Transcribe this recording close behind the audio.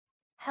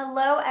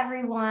Hello,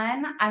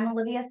 everyone. I'm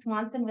Olivia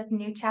Swanson with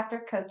New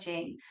Chapter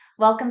Coaching.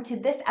 Welcome to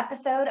this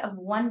episode of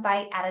One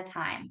Bite at a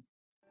Time.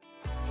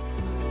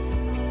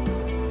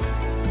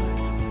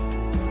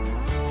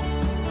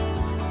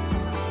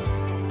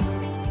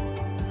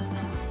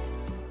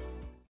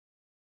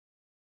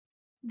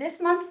 This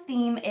month's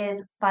theme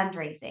is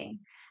fundraising.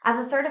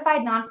 As a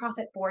certified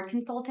nonprofit board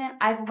consultant,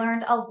 I've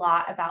learned a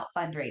lot about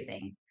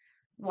fundraising.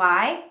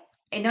 Why?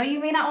 I know you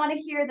may not want to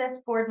hear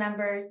this, board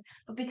members,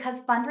 but because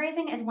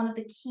fundraising is one of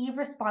the key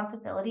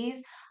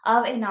responsibilities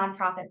of a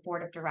nonprofit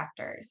board of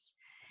directors.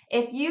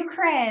 If you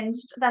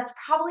cringed, that's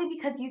probably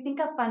because you think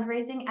of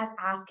fundraising as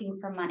asking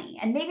for money,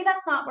 and maybe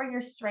that's not where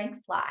your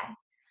strengths lie.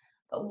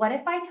 But what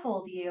if I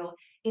told you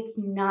it's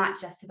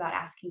not just about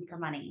asking for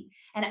money?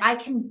 And I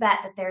can bet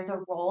that there's a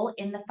role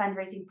in the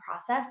fundraising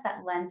process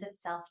that lends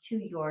itself to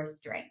your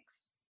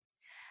strengths.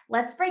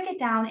 Let's break it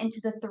down into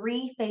the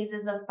three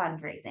phases of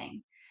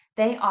fundraising.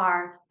 They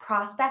are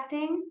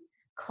prospecting,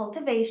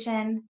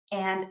 cultivation,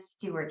 and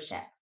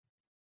stewardship.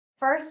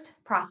 First,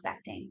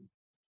 prospecting.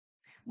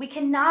 We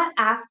cannot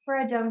ask for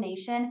a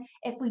donation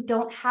if we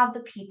don't have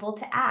the people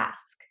to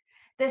ask.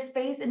 This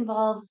phase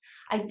involves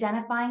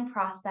identifying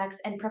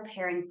prospects and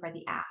preparing for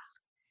the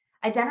ask.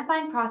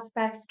 Identifying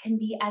prospects can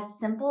be as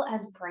simple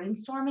as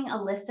brainstorming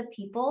a list of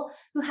people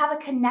who have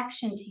a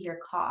connection to your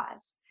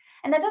cause.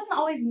 And that doesn't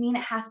always mean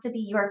it has to be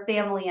your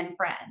family and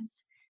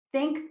friends.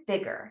 Think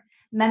bigger.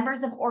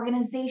 Members of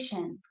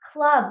organizations,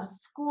 clubs,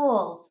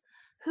 schools.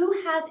 Who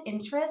has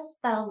interests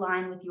that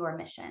align with your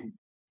mission?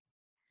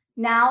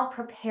 Now,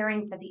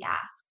 preparing for the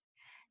ask.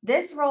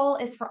 This role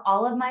is for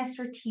all of my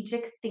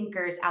strategic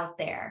thinkers out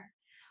there.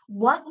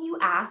 What you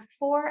ask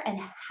for and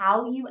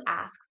how you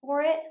ask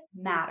for it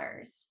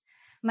matters.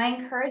 My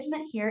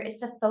encouragement here is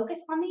to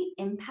focus on the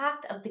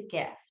impact of the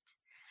gift.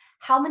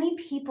 How many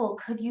people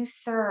could you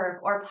serve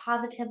or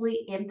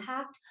positively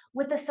impact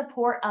with the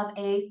support of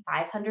a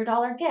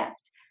 $500 gift?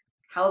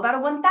 How about a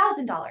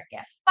 $1,000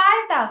 gift?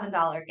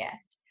 $5,000 gift?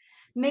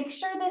 Make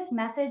sure this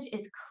message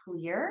is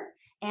clear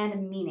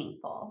and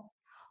meaningful.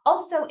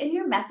 Also, in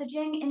your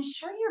messaging,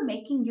 ensure you're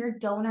making your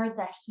donor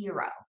the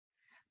hero.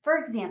 For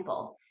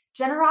example,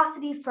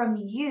 generosity from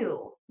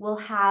you will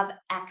have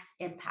X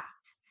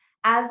impact,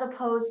 as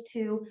opposed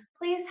to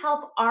please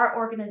help our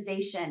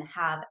organization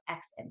have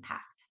X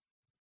impact.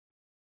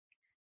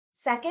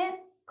 Second,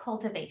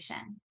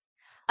 cultivation.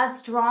 A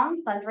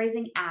strong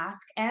fundraising ask,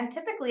 and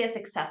typically a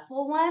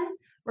successful one,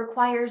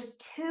 requires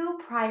two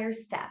prior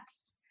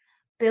steps: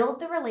 build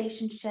the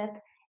relationship,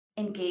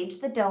 engage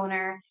the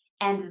donor,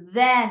 and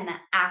then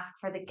ask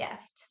for the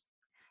gift.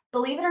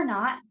 Believe it or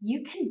not,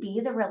 you can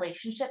be the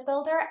relationship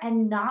builder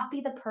and not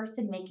be the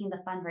person making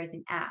the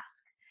fundraising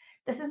ask.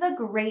 This is a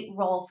great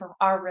role for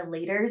our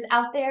relators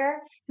out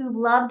there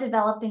who love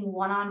developing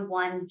one on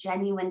one,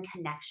 genuine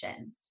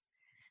connections.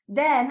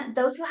 Then,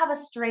 those who have a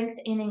strength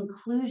in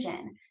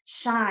inclusion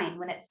shine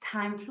when it's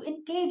time to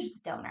engage the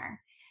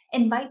donor.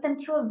 Invite them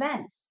to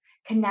events,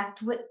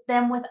 connect with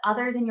them with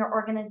others in your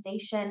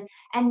organization,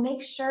 and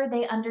make sure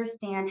they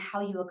understand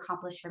how you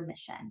accomplish your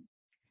mission.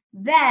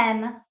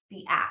 Then,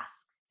 the ask.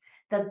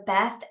 The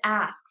best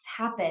asks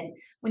happen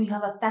when you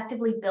have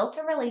effectively built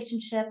a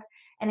relationship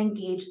and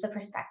engaged the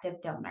prospective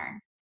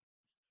donor.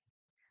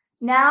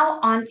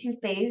 Now, on to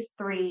phase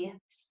three,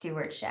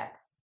 stewardship.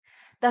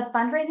 The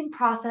fundraising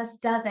process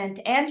doesn't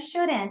and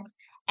shouldn't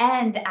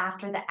end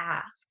after the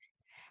ask.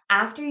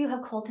 After you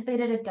have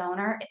cultivated a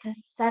donor, it's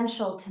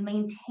essential to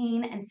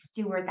maintain and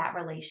steward that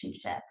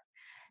relationship.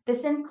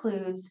 This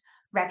includes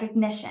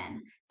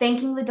recognition,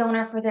 thanking the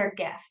donor for their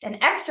gift, and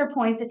extra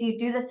points if you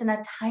do this in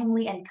a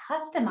timely and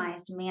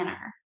customized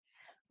manner.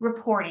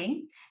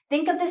 Reporting,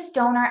 think of this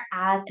donor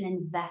as an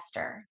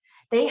investor.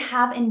 They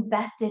have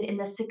invested in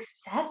the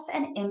success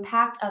and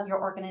impact of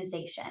your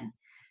organization.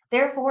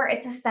 Therefore,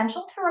 it's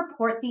essential to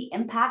report the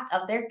impact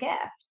of their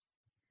gift.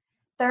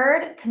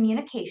 Third,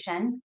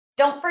 communication.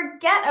 Don't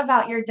forget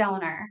about your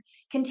donor.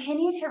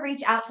 Continue to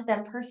reach out to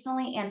them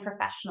personally and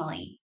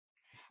professionally.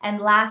 And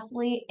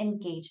lastly,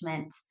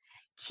 engagement.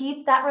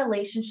 Keep that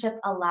relationship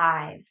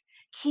alive.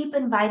 Keep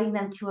inviting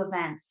them to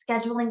events,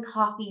 scheduling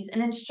coffees,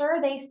 and ensure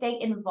they stay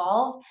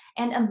involved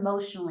and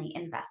emotionally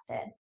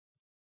invested.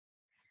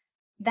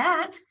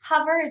 That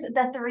covers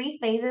the three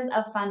phases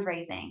of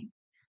fundraising.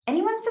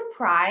 Anyone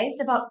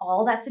surprised about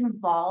all that's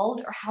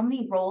involved or how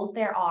many roles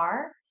there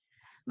are?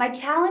 My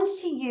challenge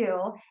to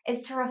you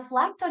is to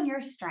reflect on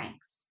your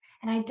strengths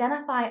and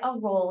identify a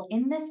role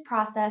in this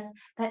process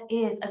that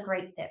is a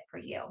great fit for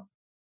you.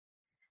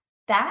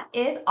 That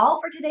is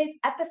all for today's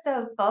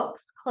episode,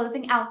 folks,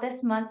 closing out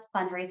this month's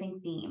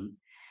fundraising theme.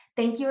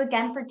 Thank you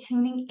again for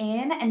tuning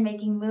in and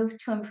making moves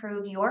to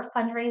improve your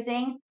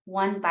fundraising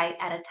one bite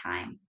at a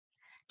time.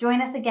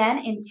 Join us again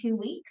in 2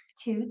 weeks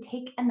to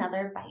take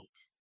another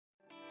bite.